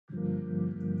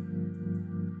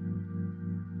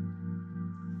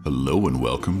Hello and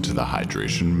welcome to the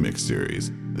Hydration Mix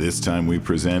Series. This time we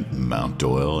present Mount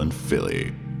Doyle and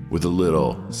Philly with a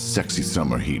little sexy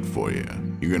summer heat for you.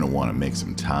 You're gonna wanna make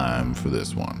some time for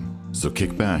this one. So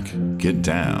kick back, get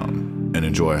down, and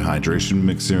enjoy Hydration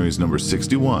Mix Series number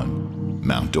 61,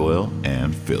 Mount Doyle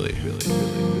and Philly.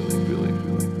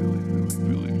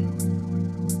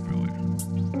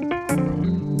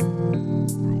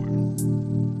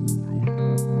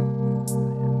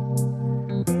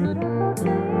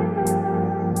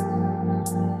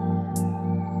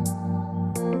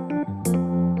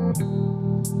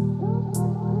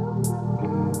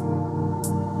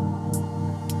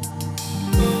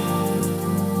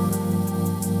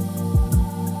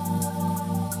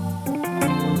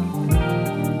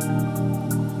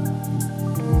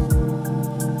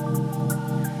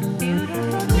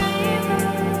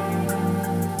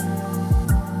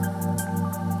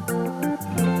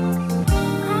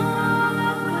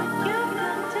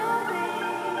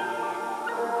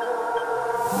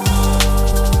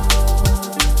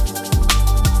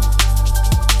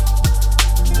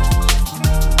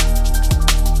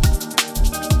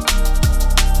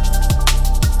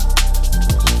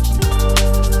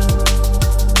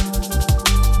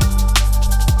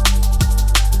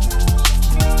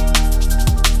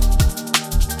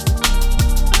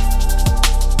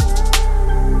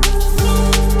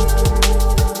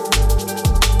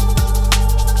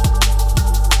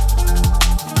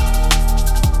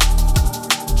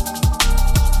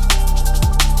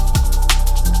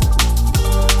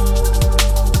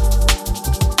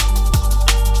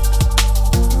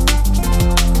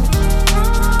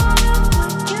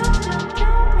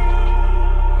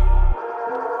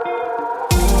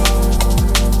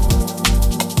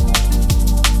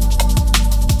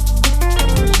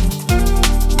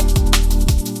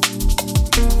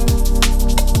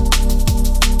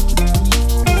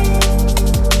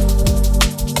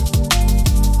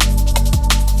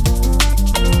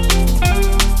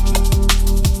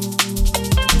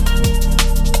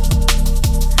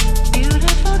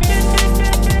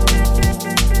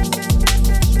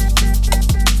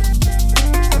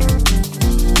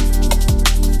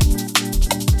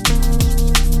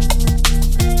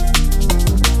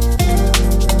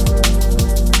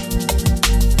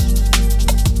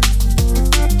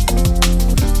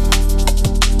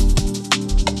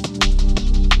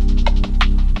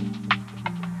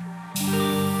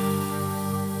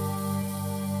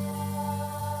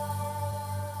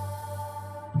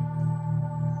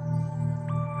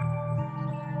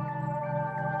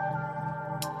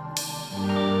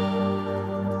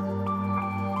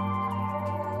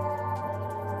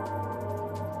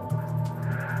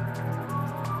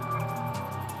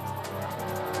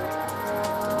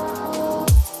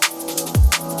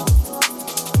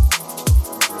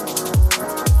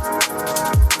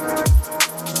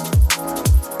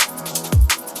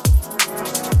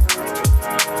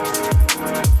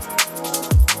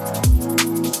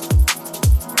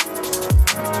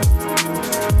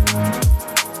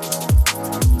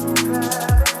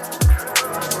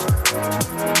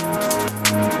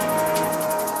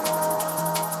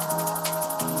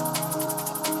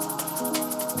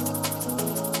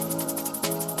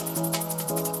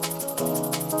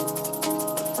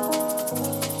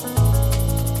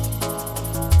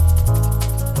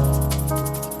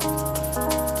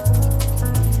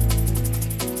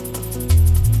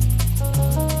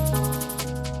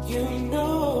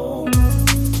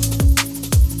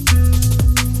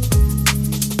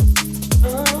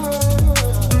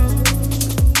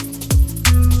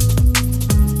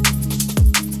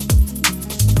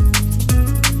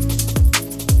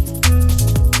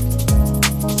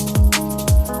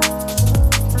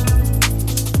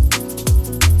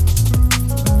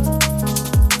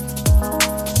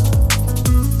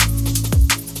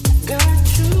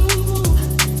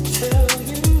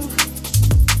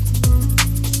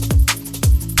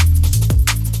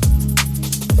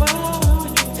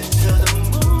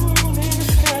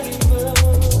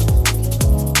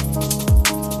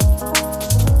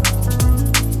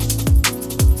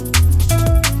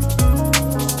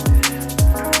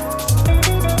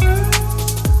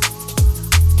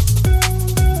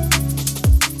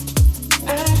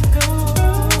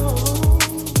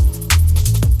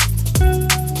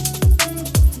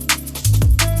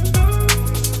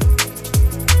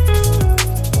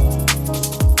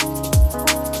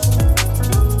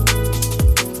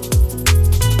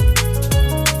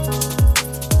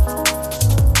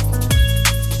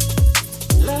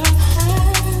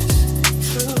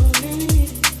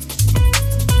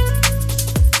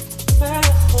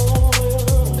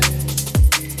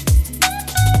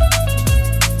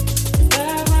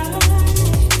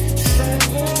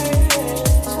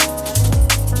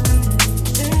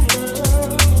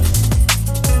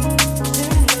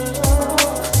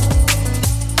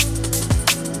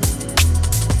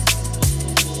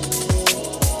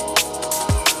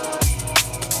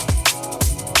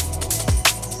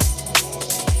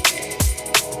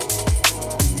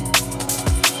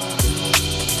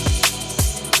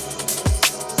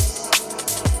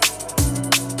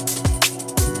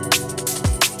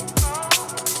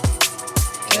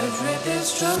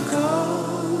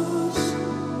 struggles.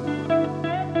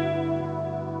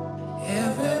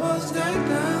 Everyone's got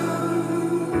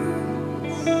down.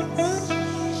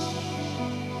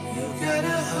 You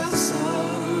gotta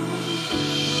hustle.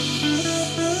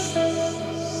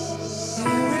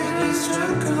 Everyday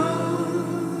struggles.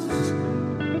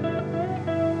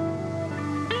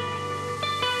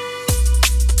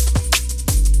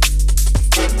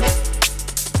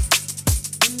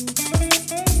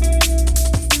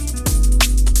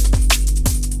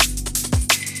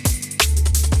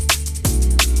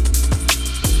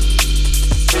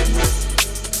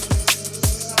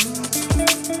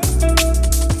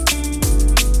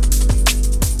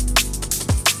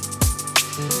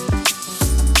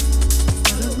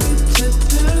 What are we to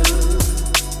do?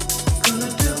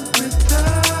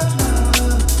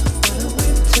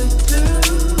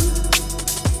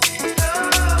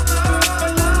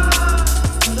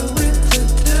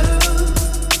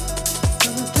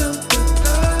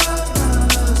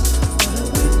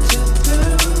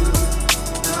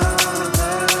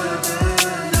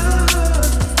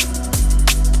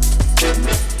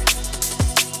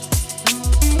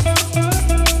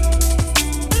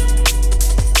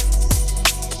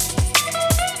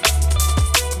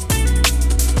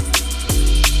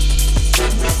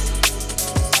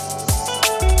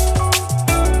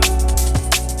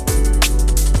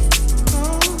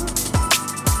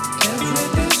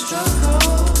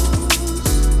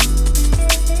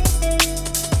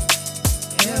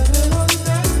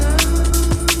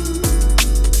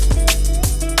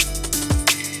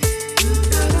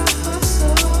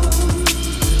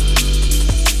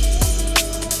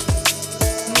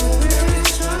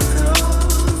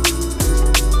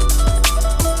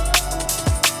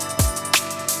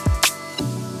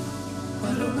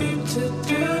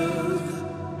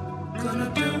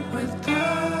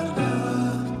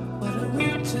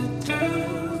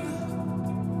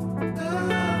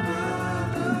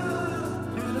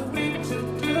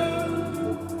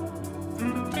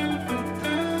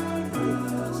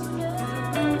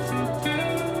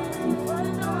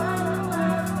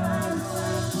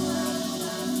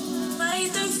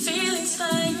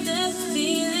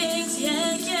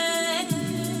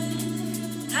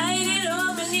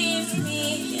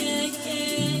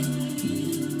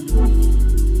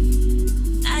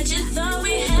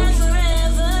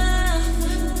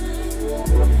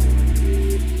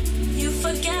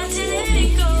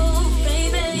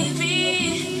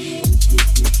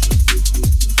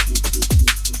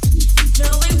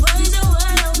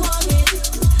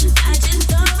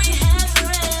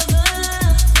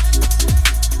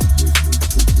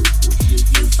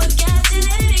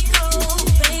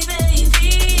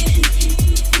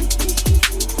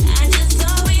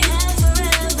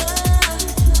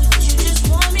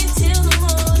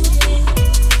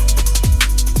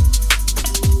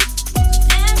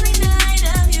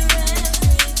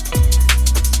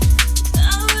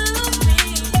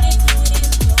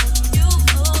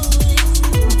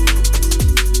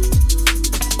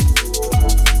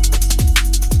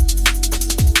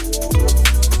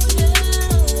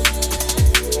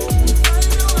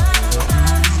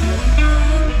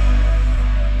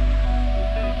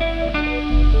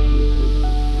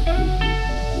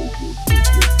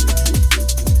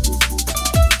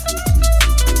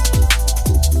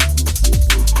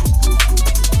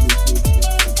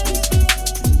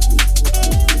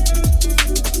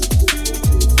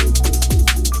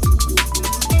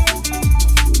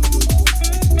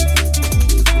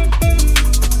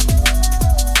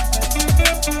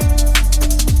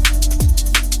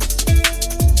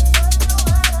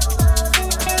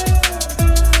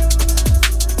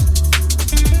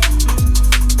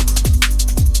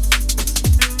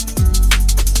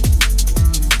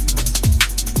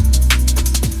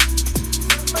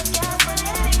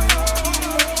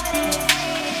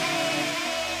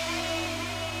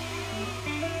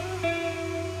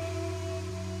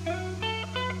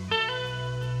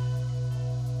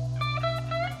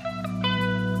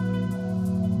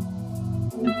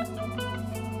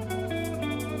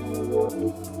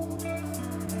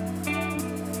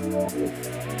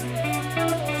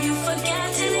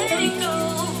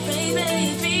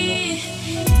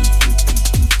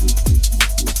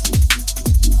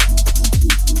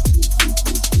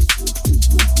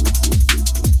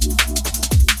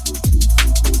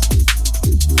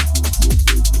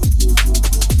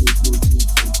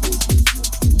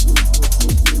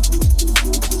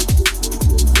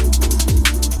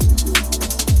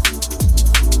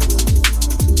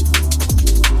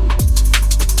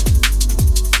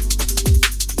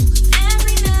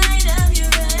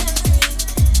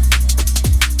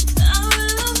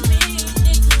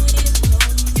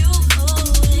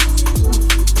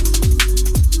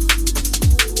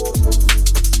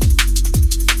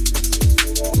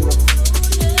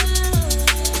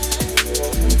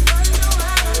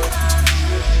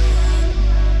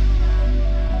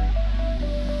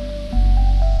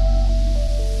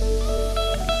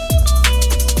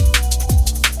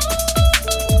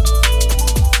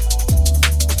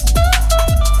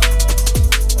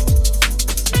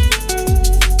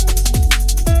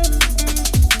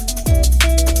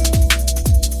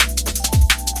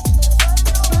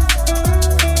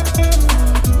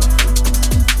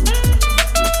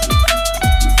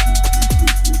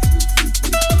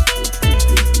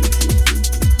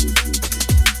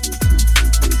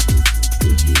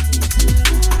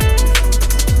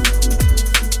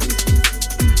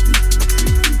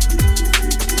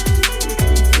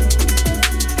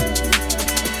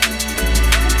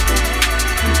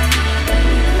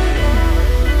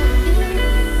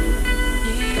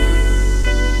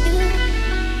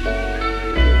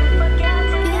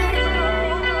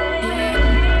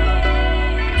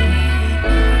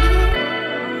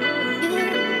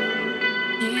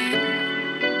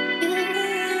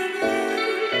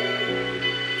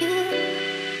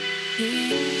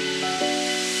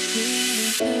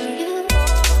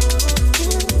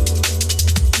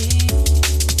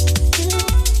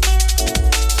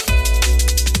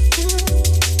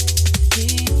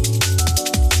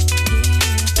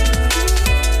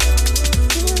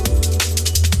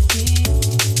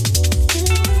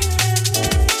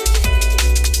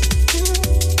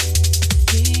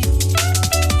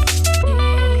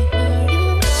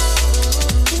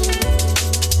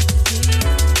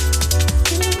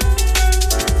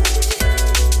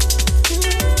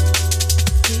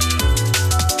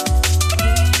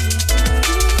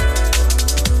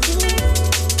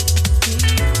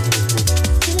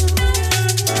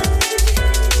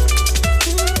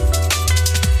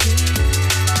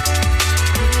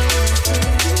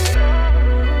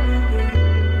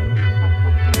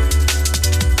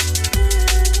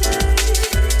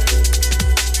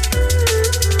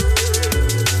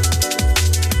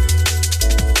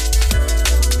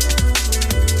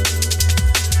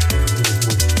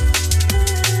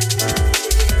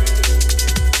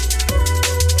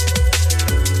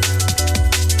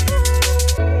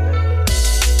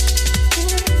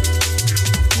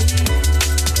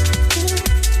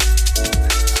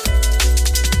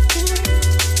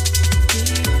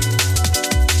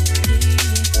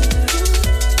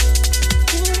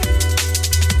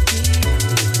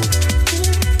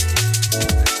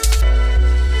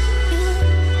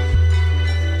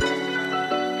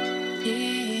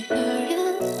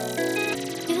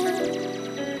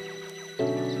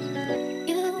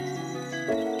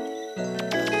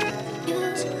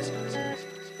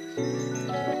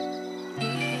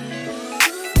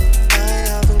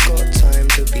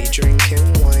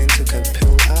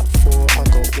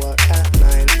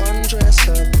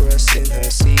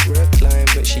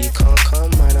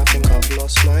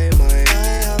 lost my mind. I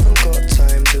haven't got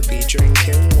time to be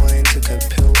drinking wine. Took a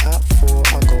pill at 4,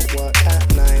 I got work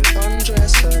at 9.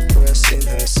 Undress her breasts in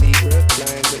her seat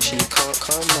recline, but she can't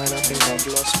come mine, I think I've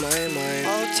lost my mind.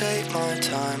 I'll take my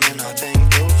time and I think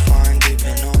you'll find you've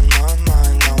been on my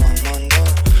mind, now I'm under.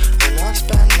 And I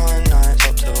spend my nights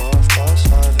up to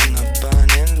 5:30 and the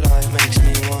burning light makes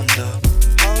me wonder.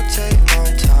 I'll take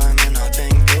my time and I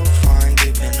think you'll find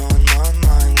you've been on my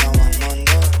mind, now I'm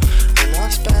under. And I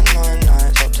spend my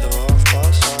nights up to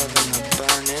 5:30 and the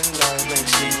burning light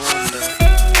makes me wonder.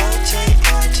 I'll take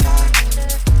my time,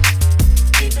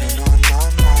 you've been on my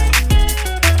mind.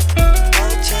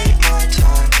 I'll take my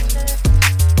time,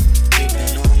 you've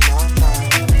been on my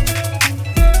mind.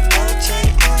 I'll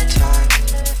take my time,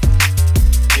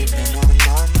 you've been on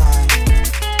my mind.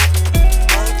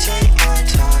 I'll take my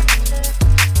time,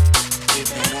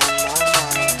 you've been on my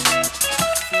mind.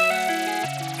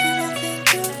 And I think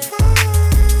you'll find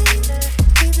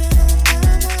you've been on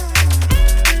my mind.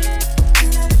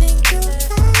 And I think you'll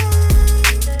find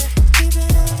you've been on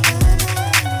my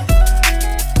mind.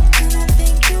 And I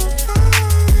think you'll find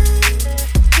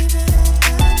you've been on my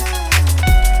mind.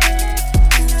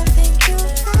 And I think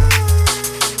you'll find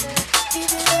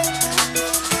you've been on my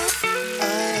mind.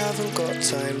 I haven't got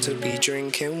time to be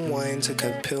drinking wine. Took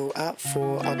a pill at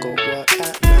 4, I got work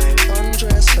at 9.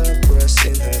 Undress her breasts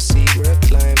in her seat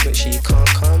recline, but she can't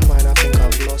come mine, I think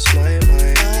I've lost my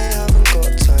mind. I haven't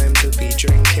got time to be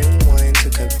drinking wine.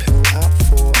 Took a pill at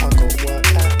 4, I got work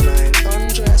at 9.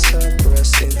 Undress her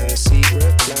breasts in her seat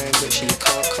recline, but she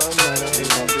can't come mine, I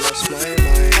think I've lost my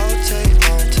mind. I'll take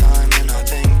my time and I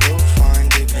think you'll find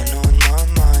you've been on my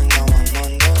mind, now I'm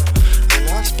under. And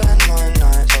I spend my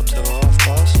nights up to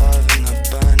 5:30 and the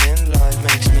burning light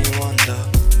makes me wonder.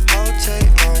 I'll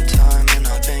take my time and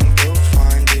I think you'll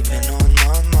find you've been on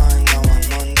my mind, now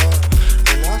I'm under.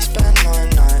 And I spend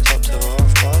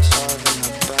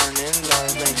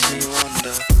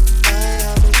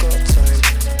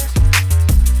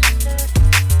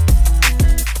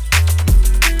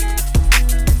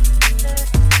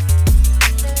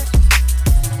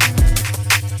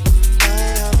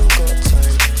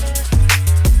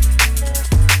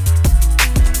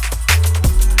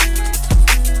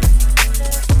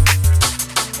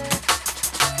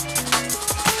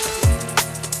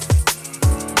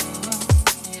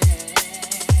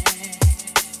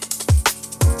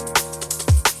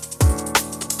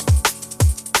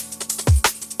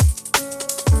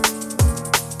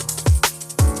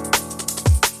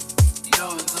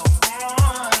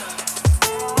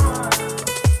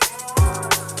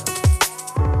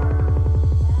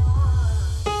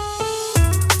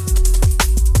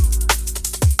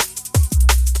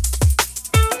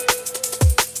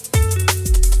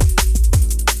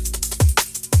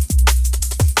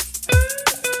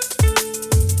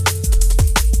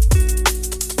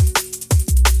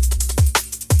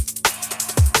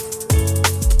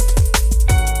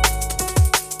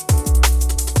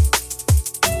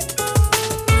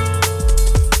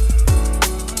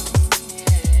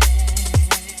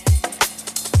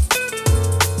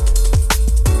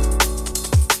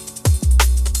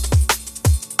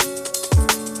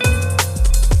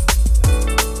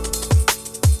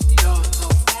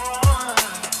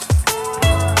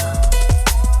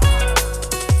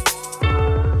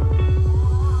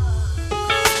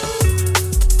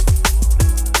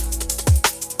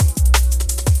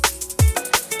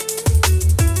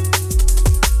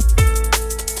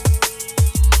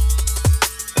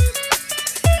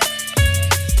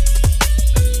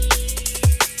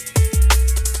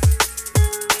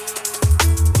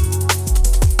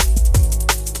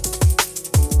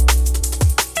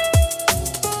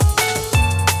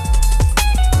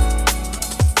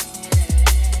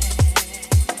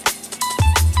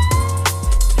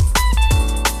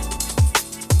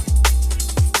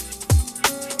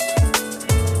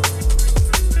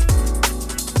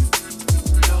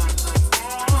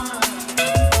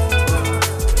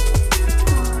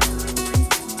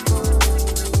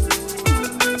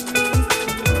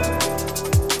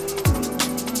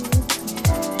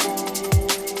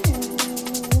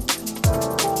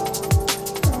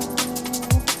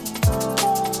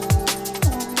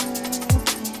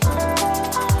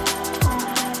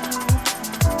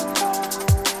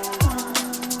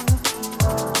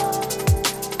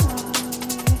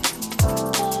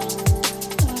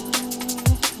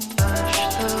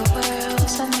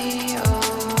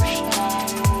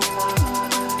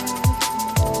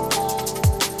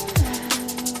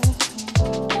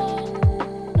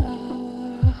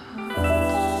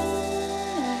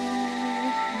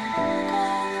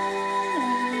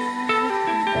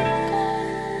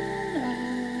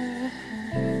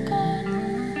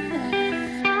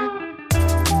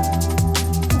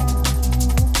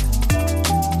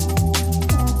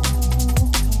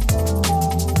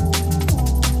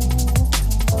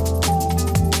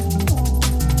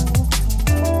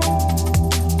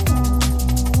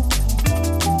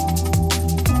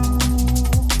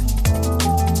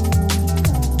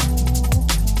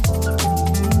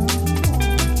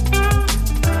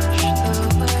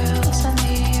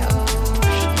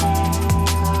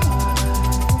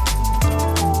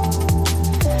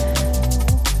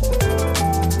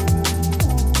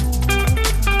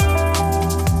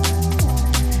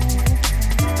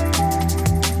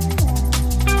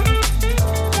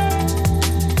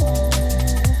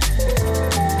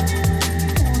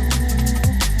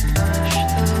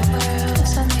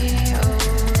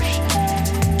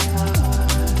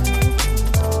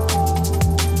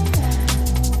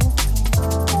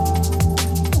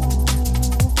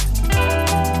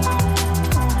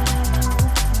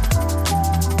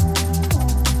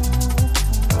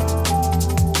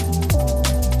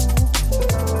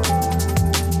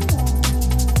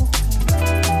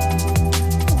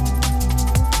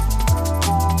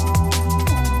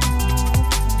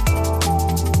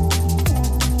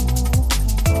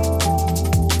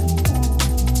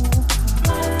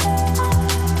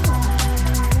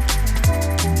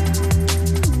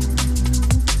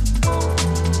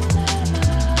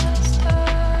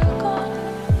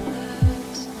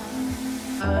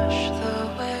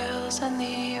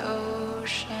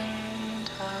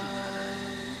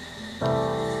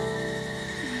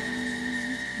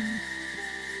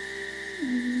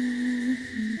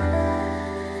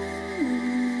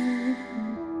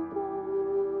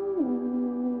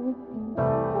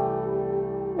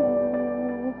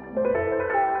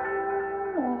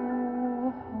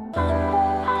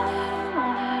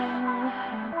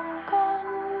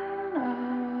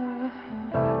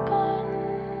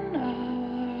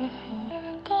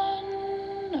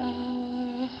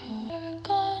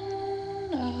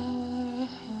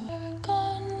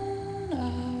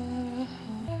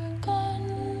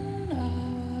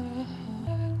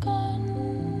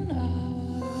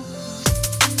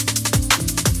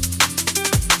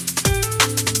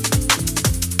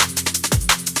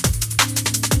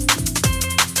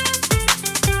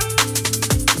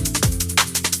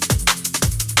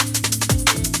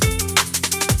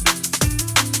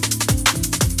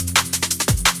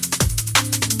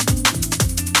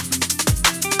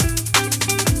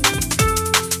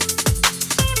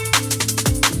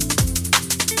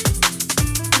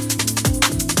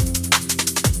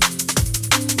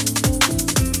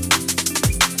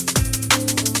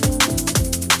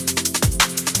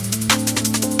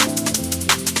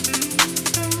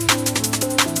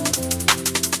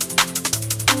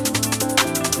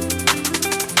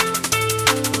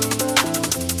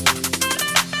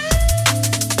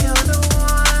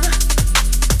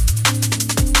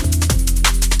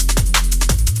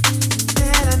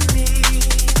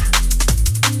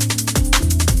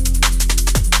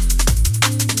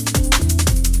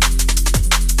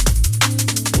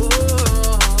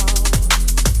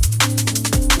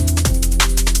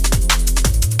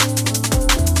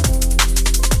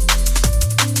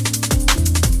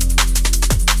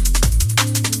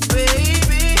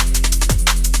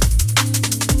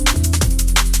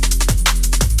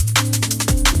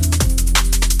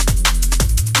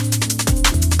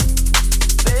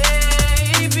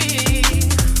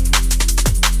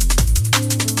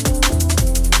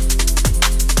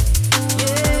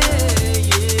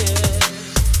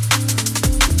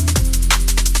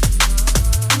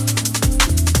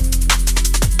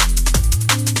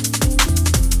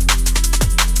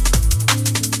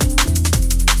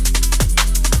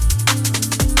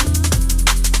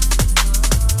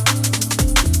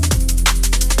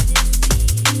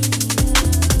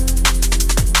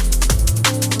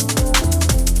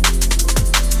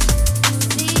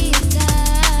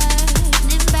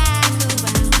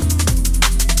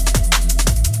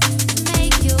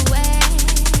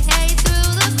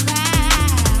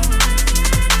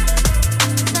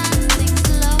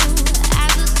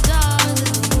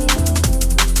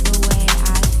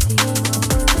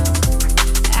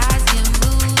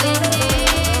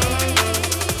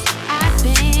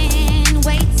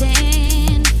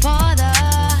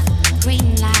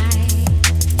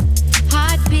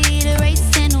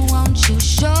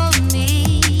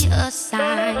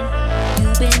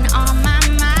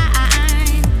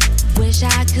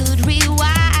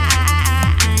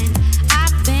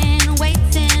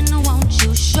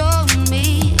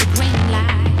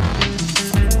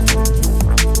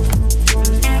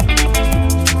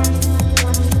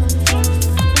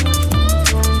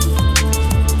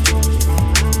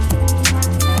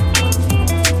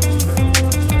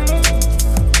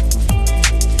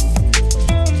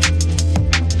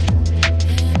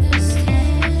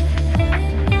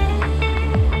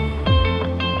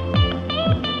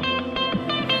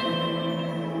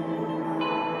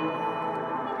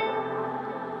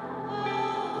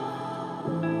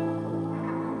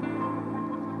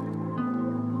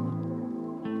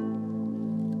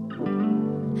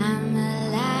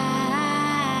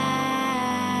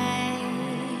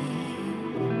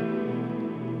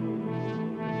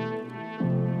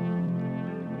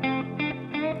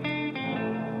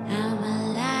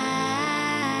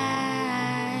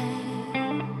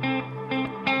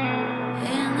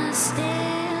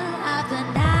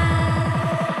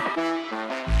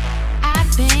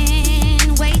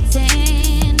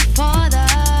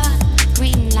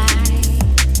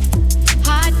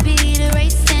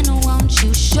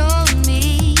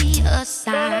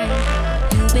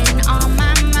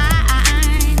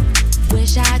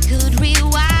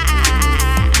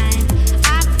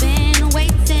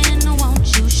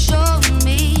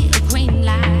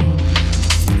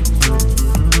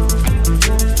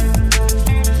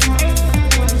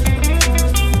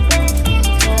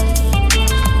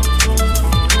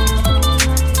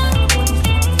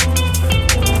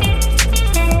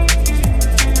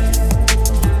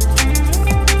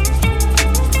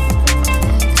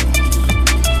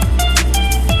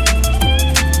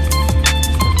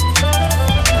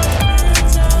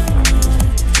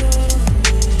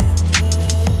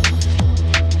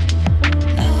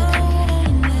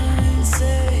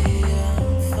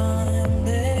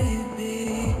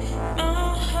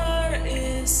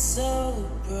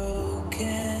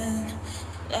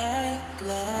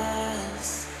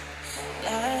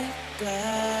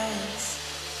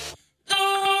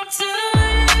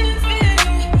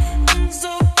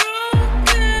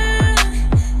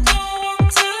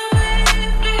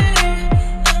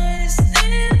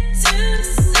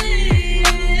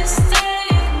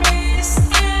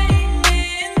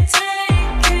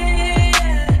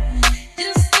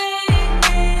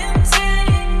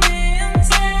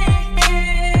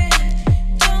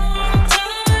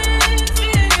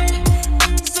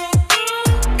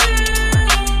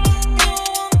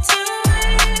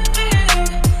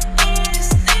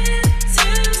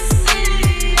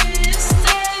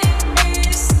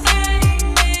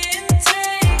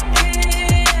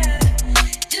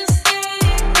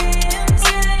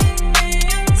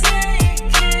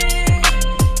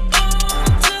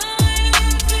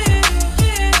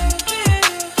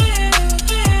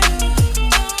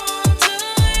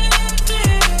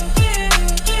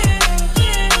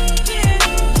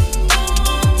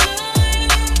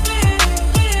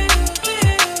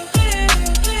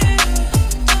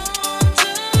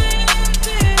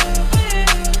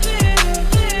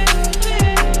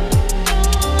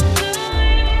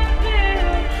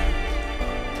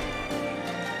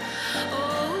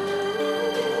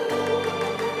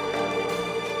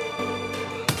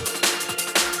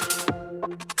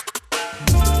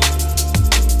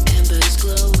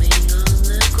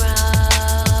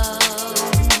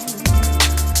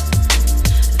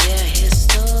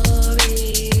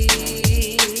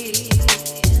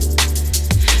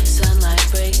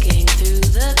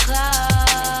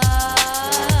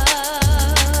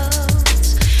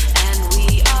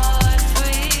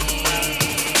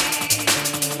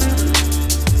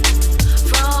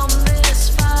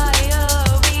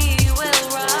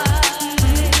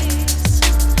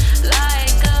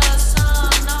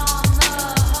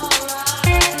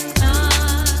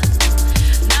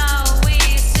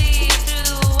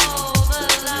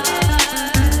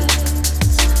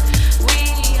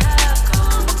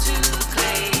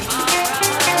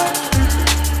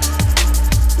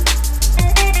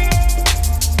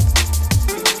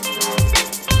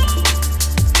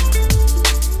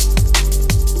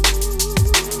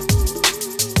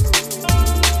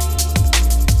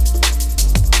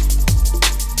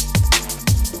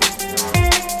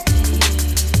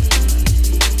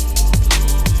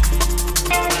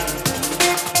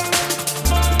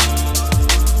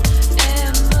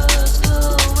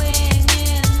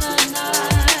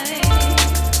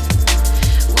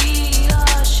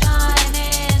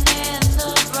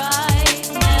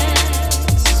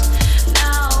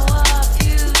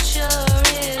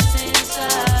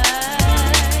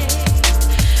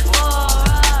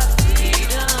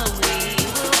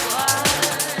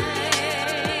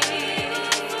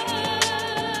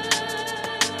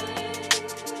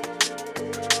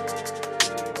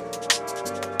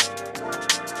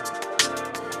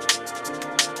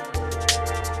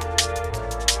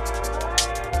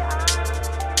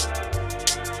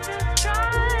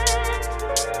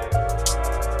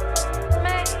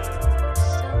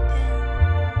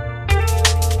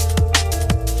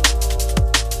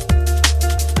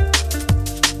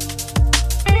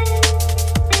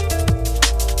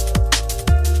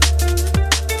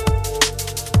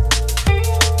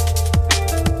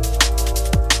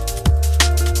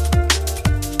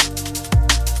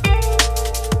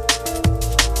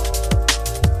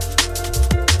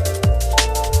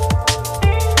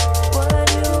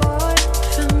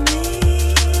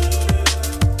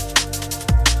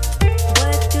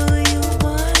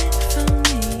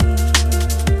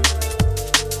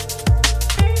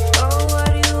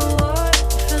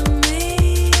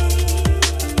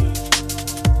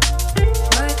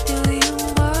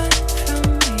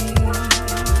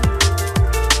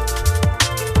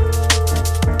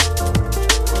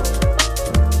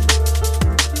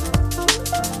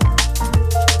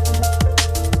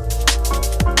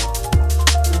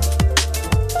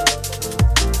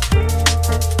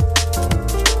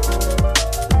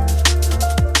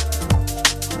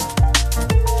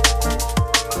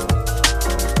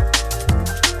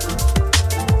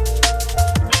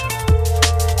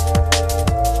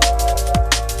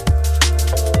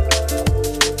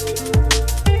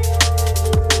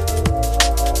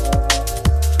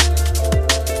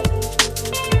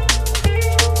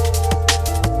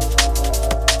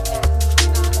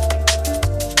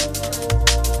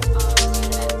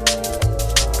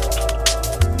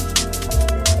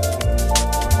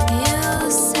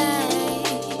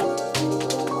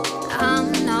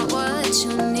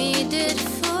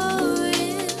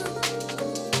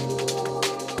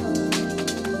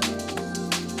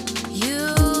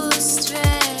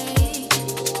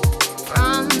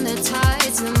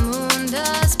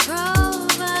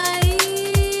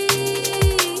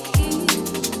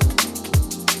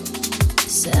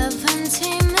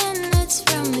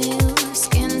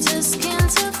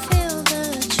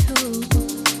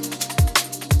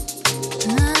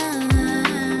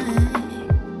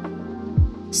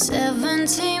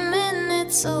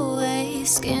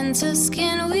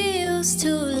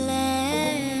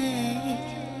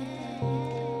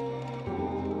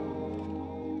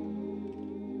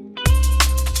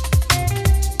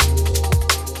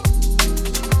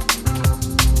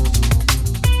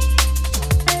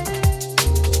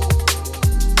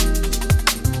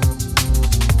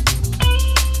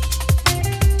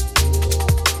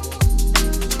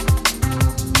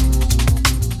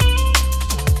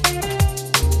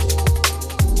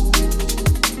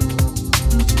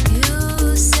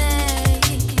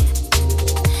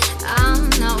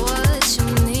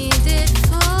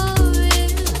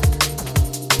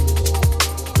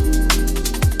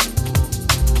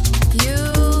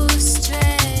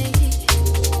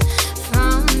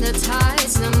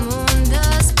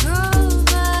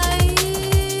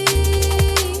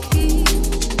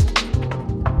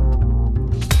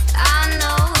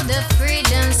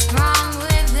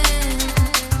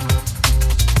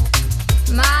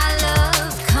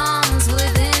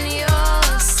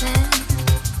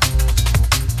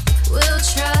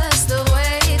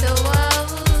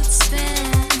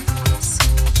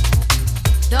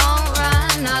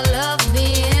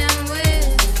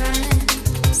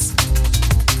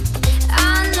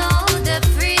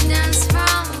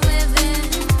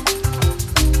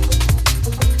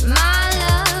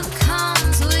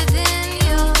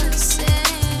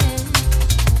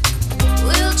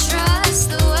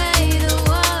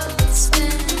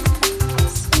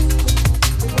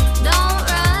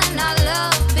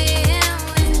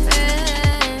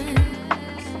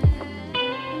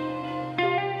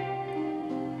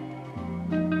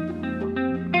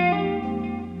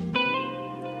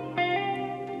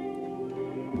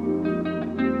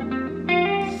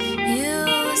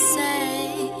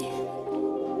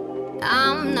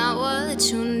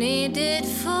what you needed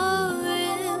for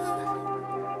real.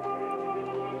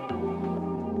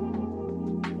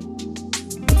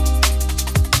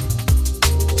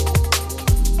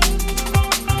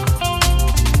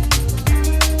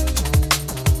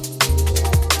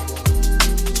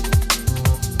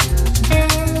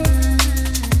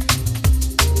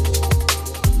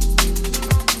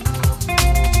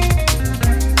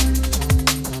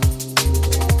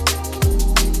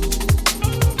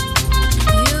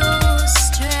 You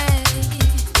stray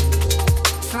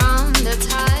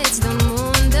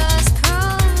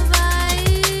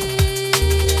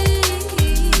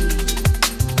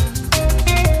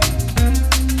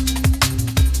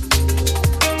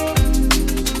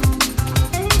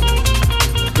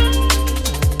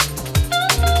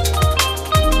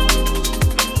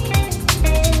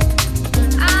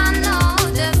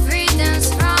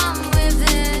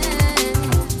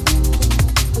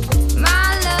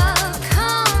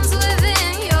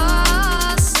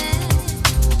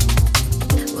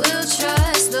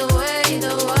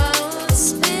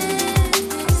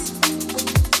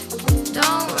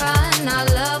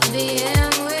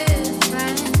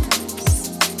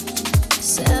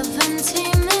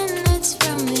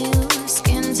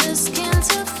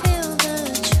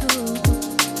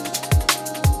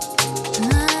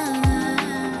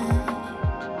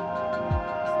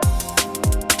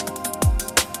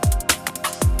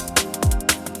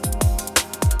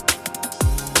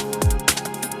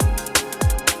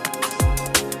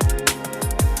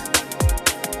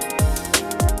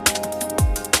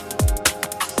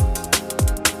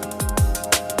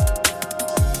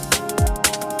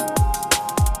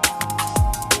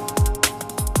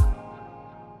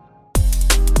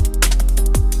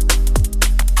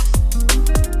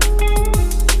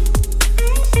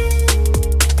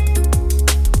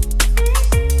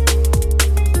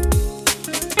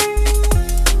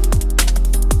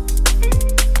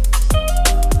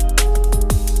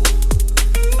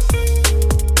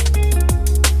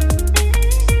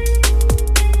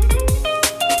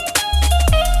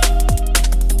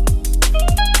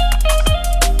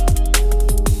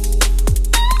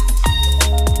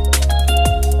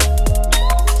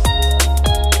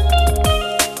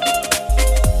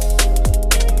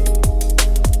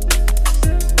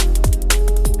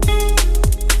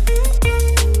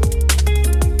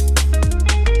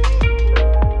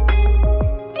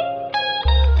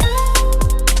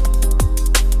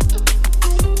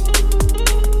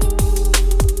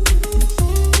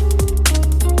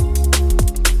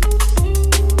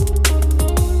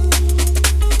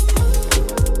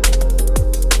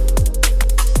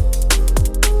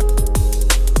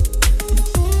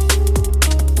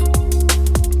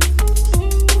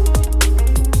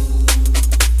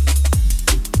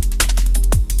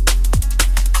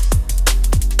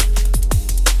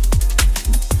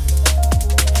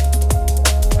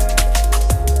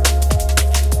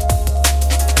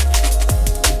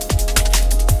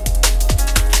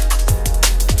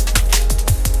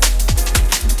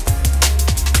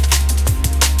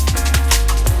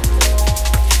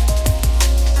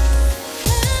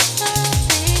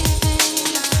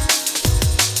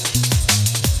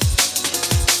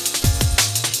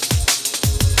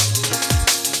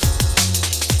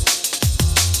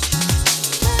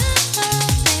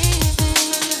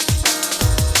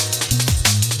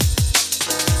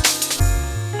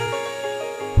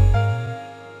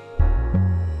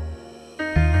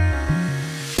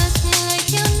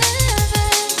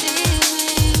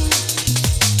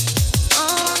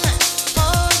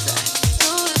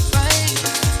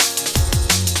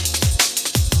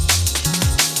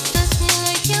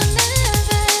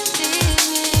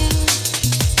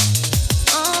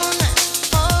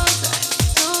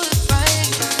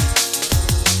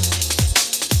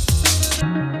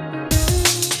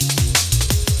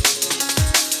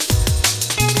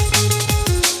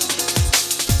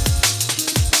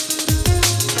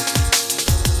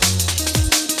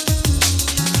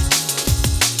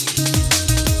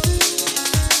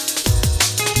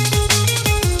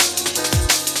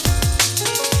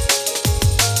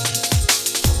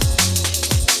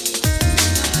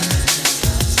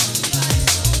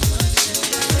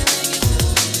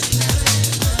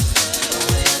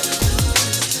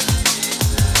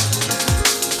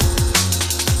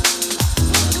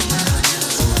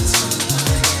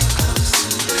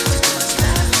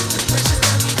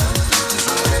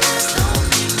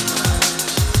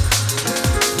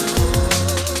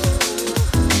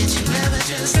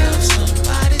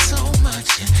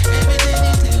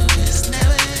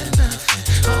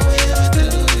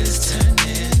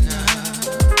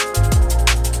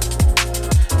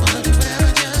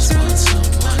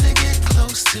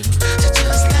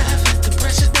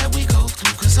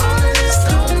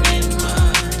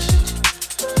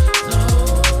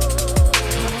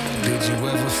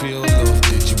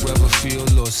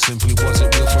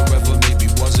forever, maybe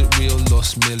was it real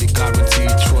loss? Merely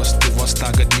guaranteed trust. If I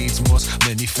staggered needs must.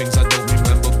 Many things I don't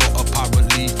remember, but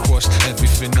apparently crushed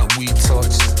everything that we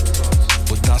touched.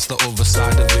 But that's the other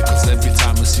side of it, cause every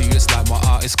time I see you, it's like my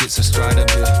artist gets astride a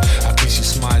bit. I kiss your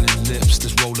smiling lips,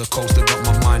 this roller coaster got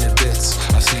my mind in bits.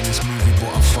 I seen this movie, but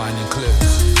I'm finding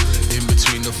clips. In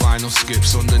between the vinyl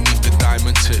skips, underneath the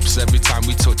diamond tips. Every time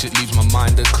we touch it, leaves my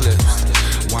mind eclipsed.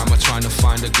 Why am I trying to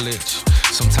find a glitch?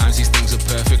 Sometimes these things are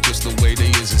perfect just the way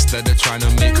they is. Instead of trying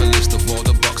to make a list of all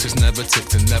the boxes never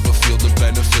ticked, and never feel the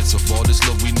benefits of all this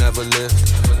love we never lived.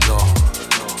 No,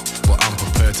 but I'm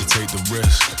prepared to take the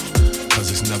risk,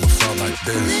 cause it's never felt like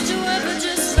this. Did you ever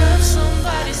just love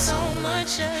somebody so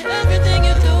much? Yeah? Everything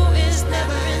you do is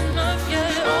never enough.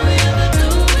 Yeah, all we ever do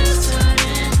is turn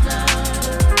it love.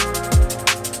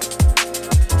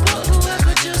 But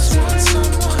whoever just wants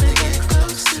someone to get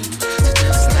close to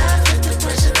just laugh at the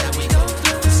pressure that we go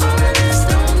through. Some of this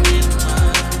don't mean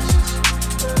much.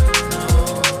 No.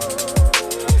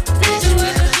 Did you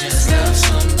ever just love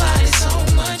somebody so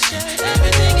much? Yeah,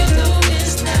 everything you do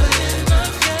is never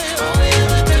enough. Yeah, all we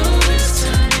ever do is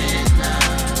turn it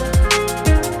love.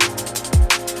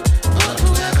 But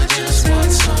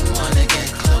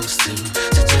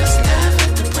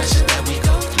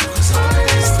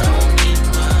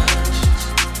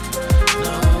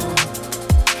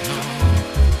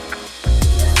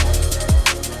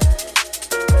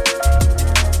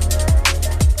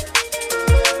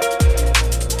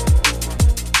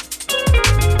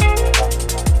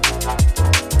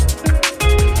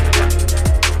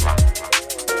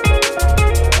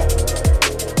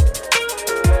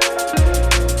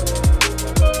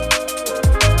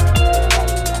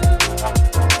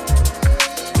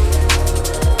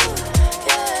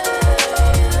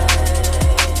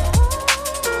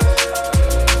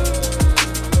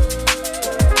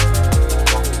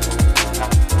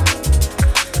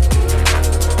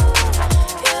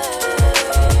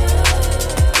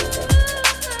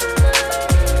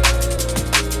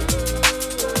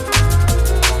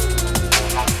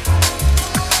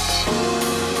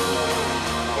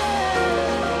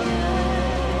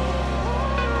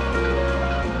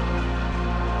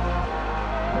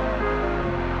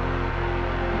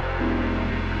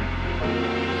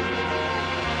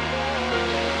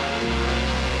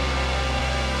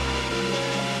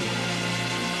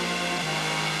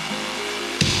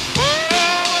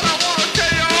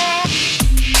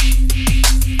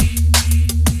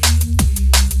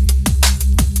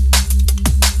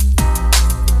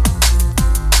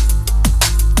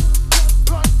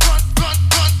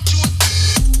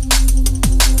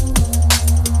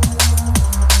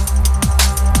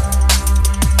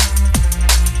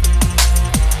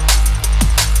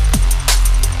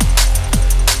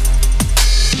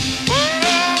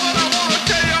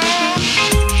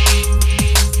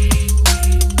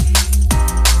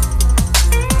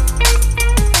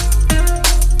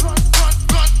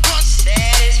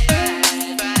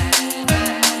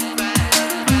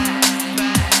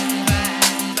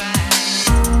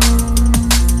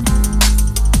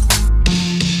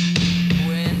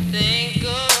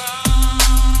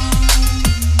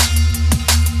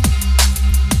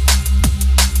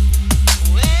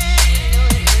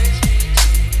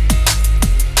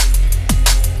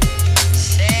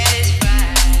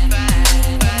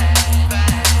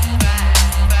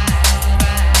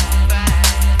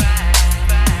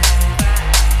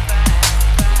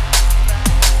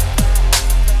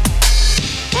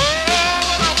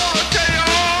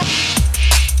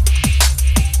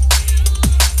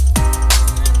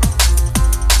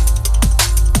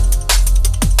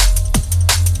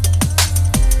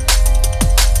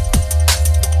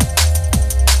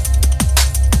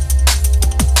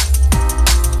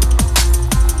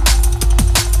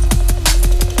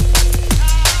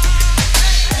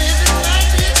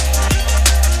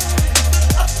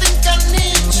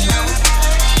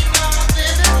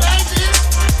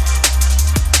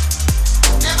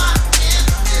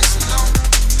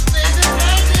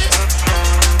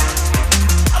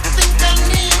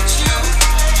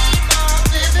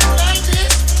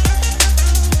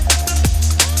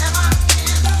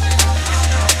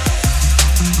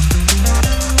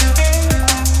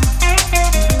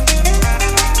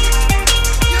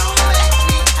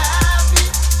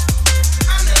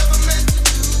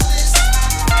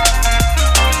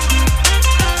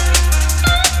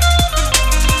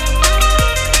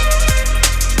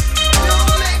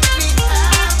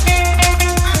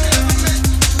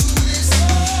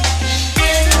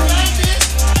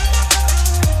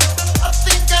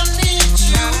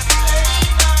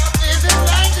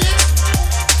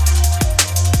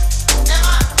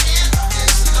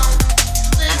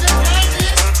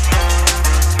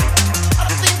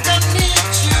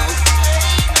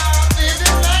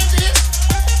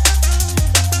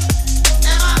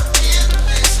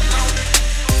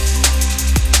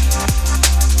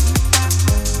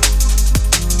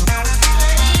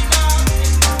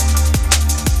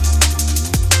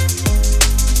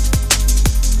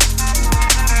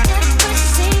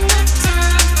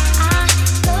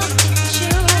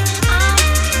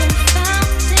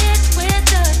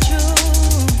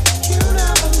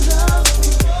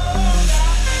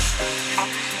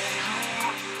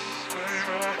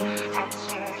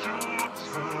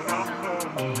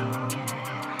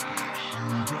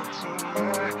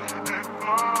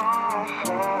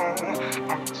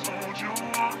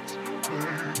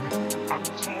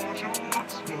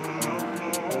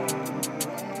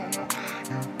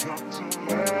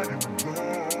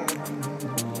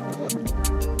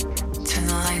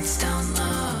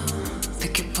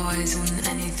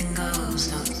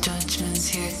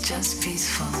just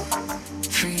peaceful.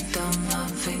 Freedom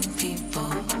loving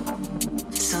people.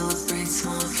 Celebrate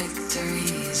small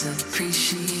victories.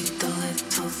 Appreciate the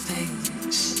little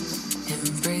things.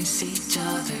 Embrace each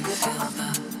other. Feel the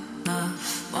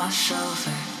love wash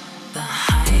over. The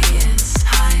highest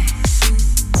highs and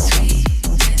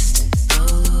sweetest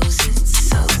lows.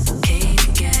 It's okay to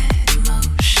get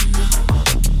emotional.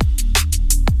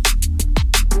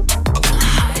 The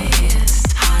highest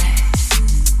highs and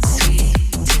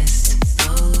sweetest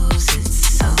lows.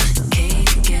 It's okay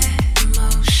to get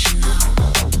emotional.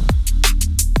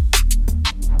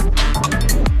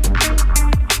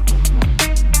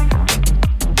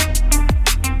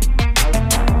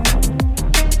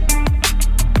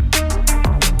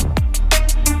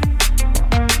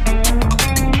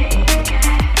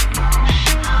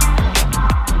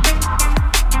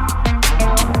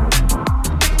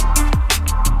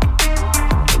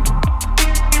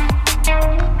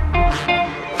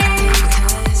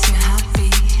 Because you're happy,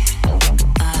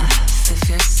 laugh if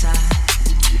you're sad.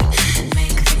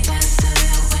 Make the best of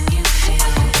it when you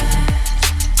feel bad.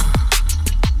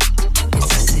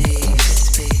 It's a safe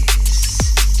space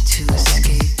to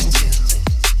escape to.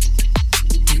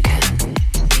 You can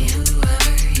be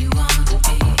whoever you wanna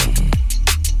be.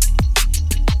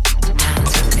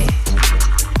 Dance with me.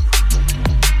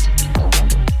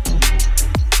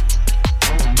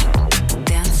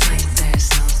 Dance like there's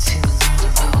no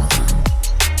tomorrow.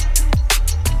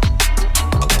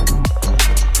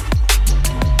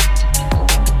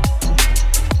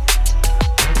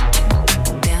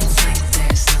 Dance like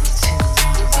there's no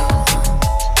tomorrow.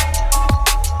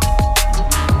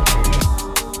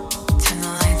 Turn the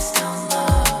lights down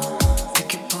low.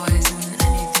 Pick your poison,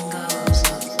 anything goes.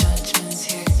 No judgments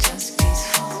here, just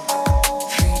peaceful.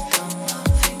 Freedom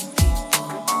loving people.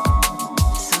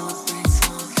 Celebrate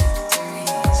small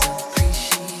victories.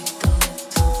 Appreciate the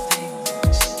little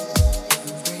things.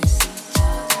 Embrace each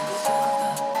other. Feel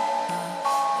the love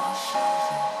wash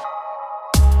over.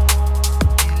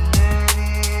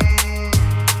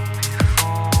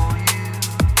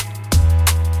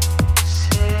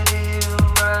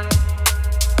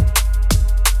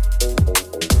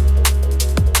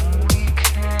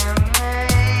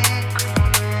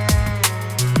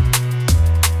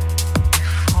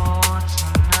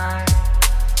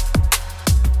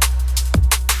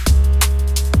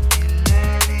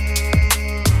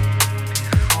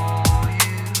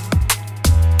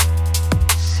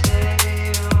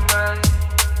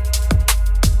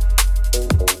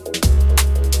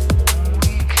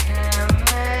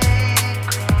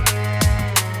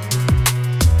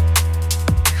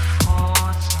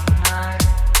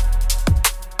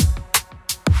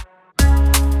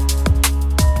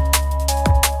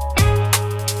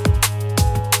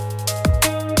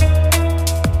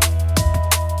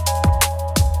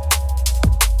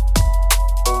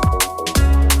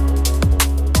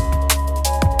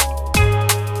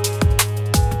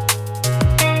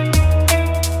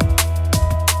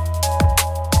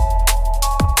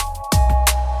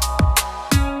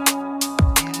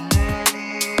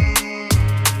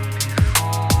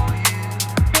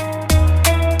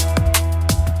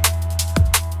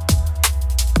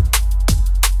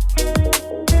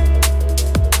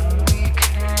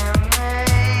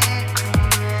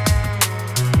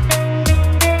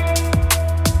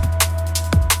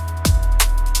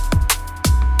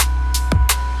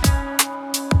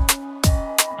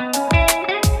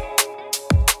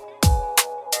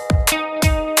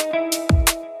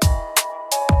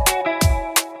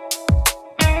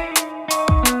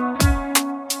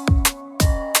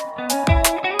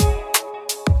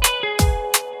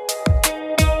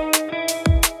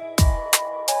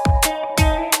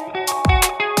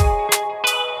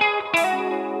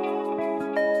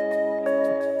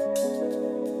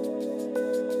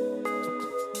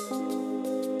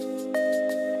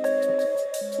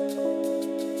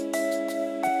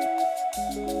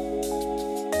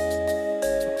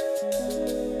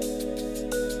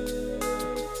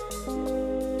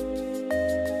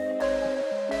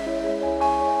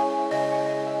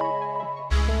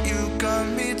 You got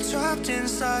me trapped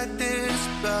inside this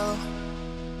spell.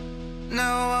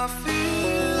 Now I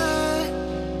feel it.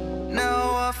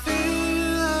 Now I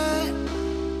feel it.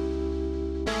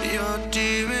 Your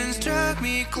demons drag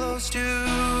me close to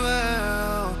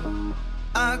hell.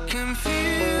 I can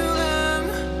feel them.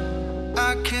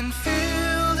 I can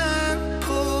feel them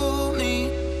pull me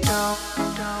down,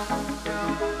 down,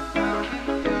 down. I can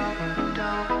feel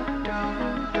down,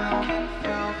 down, down.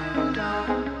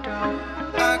 Down, down.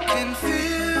 I can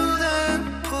feel them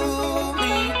pull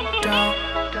me down,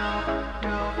 down,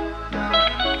 down, down,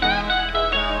 down,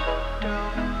 down,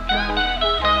 down,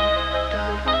 down.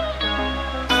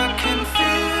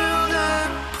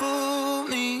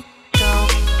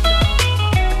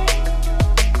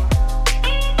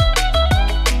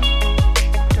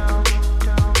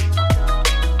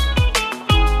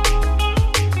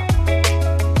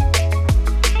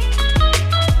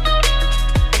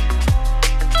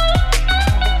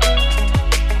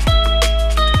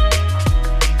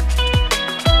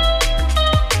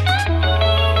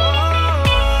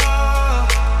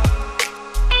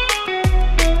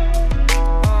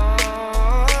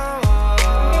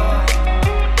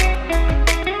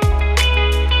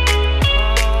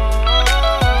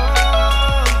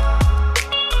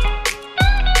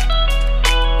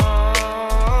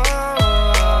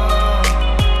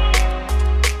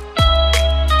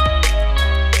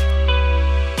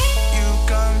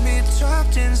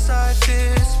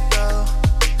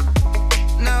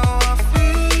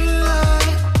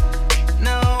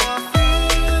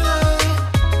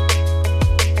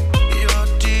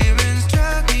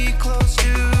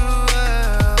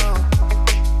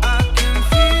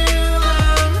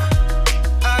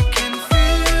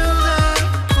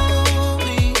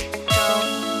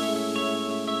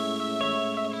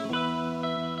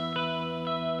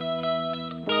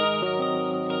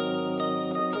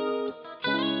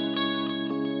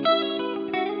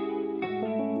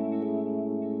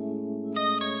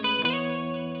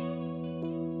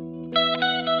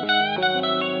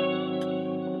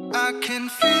 I can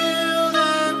feel